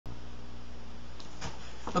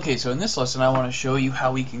Okay, so in this lesson I want to show you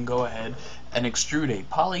how we can go ahead and extrude a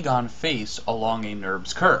polygon face along a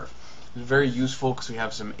Nurbs curve. It's very useful because we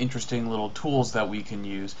have some interesting little tools that we can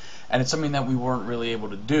use, and it's something that we weren't really able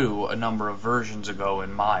to do a number of versions ago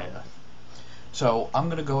in Maya. So I'm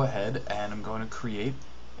going to go ahead and I'm going to create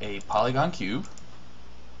a polygon cube.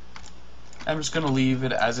 I'm just going to leave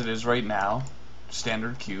it as it is right now,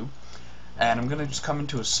 standard cube, and I'm going to just come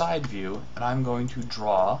into a side view and I'm going to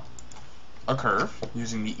draw a curve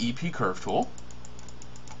using the EP curve tool.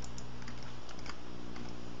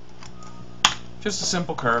 Just a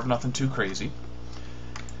simple curve, nothing too crazy.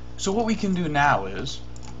 So what we can do now is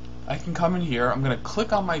I can come in here, I'm going to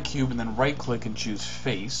click on my cube and then right click and choose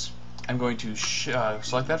face. I'm going to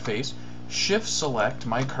select that face, shift select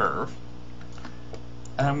my curve,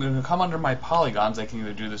 and I'm going to come under my polygons. I can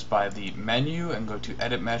either do this by the menu and go to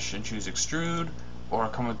edit mesh and choose extrude, or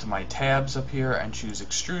come into my tabs up here and choose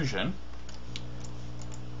extrusion.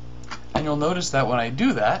 And you'll notice that when I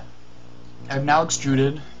do that, I've now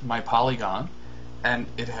extruded my polygon, and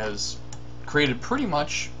it has created pretty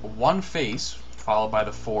much one face, followed by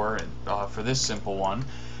the four for this simple one,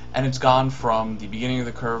 and it's gone from the beginning of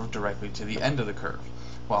the curve directly to the end of the curve.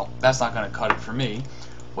 Well, that's not going to cut it for me.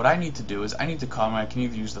 What I need to do is I need to come, I can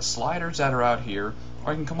either use the sliders that are out here,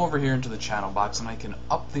 or I can come over here into the channel box and I can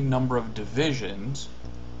up the number of divisions,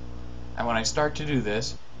 and when I start to do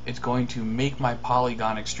this, it's going to make my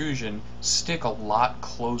polygon extrusion stick a lot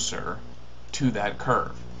closer to that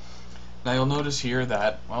curve. Now you'll notice here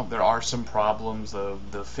that, well, there are some problems.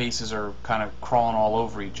 The faces are kind of crawling all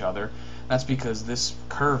over each other. That's because this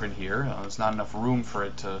curve in here, there's not enough room for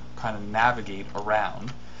it to kind of navigate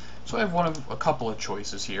around. So I have a couple of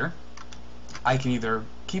choices here. I can either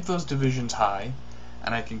keep those divisions high,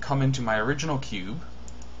 and I can come into my original cube,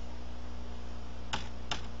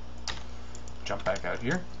 jump back out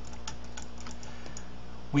here.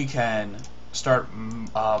 We can start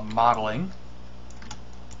modeling,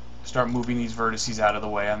 start moving these vertices out of the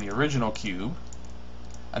way on the original cube,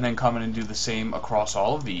 and then come in and do the same across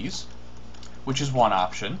all of these, which is one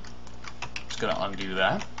option. Just going to undo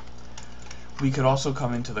that. We could also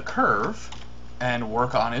come into the curve and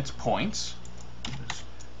work on its points. Just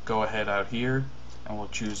go ahead out here and we'll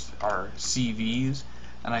choose our CVs,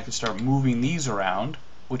 and I can start moving these around,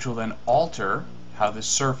 which will then alter how this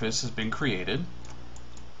surface has been created,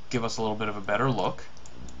 give us a little bit of a better look.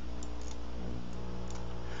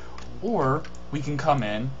 Or we can come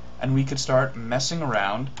in and we could start messing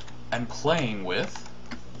around and playing with,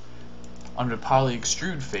 under poly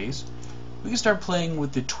extrude face, we can start playing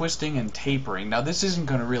with the twisting and tapering. Now this isn't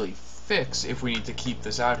going to really fix if we need to keep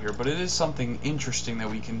this out here, but it is something interesting that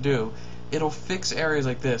we can do. It'll fix areas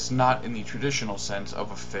like this, not in the traditional sense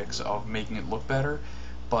of a fix of making it look better,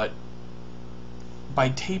 but by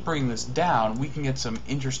tapering this down, we can get some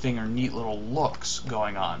interesting or neat little looks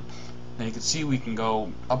going on. Now you can see we can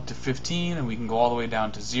go up to 15 and we can go all the way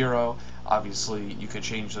down to 0. Obviously you could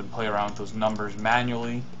change and play around with those numbers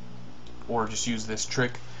manually, or just use this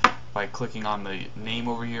trick by clicking on the name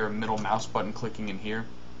over here, middle mouse button clicking in here.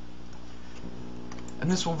 And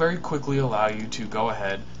this will very quickly allow you to go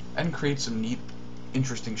ahead and create some neat,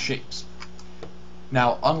 interesting shapes.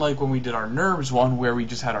 Now, unlike when we did our Nurbs one where we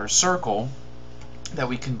just had our circle that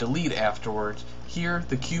we can delete afterwards, here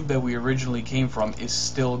the cube that we originally came from is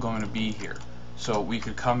still going to be here. So we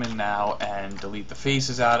could come in now and delete the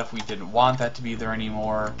faces out if we didn't want that to be there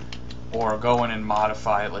anymore, or go in and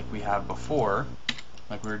modify it like we have before,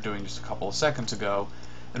 like we were doing just a couple of seconds ago,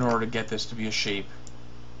 in order to get this to be a shape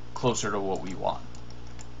closer to what we want.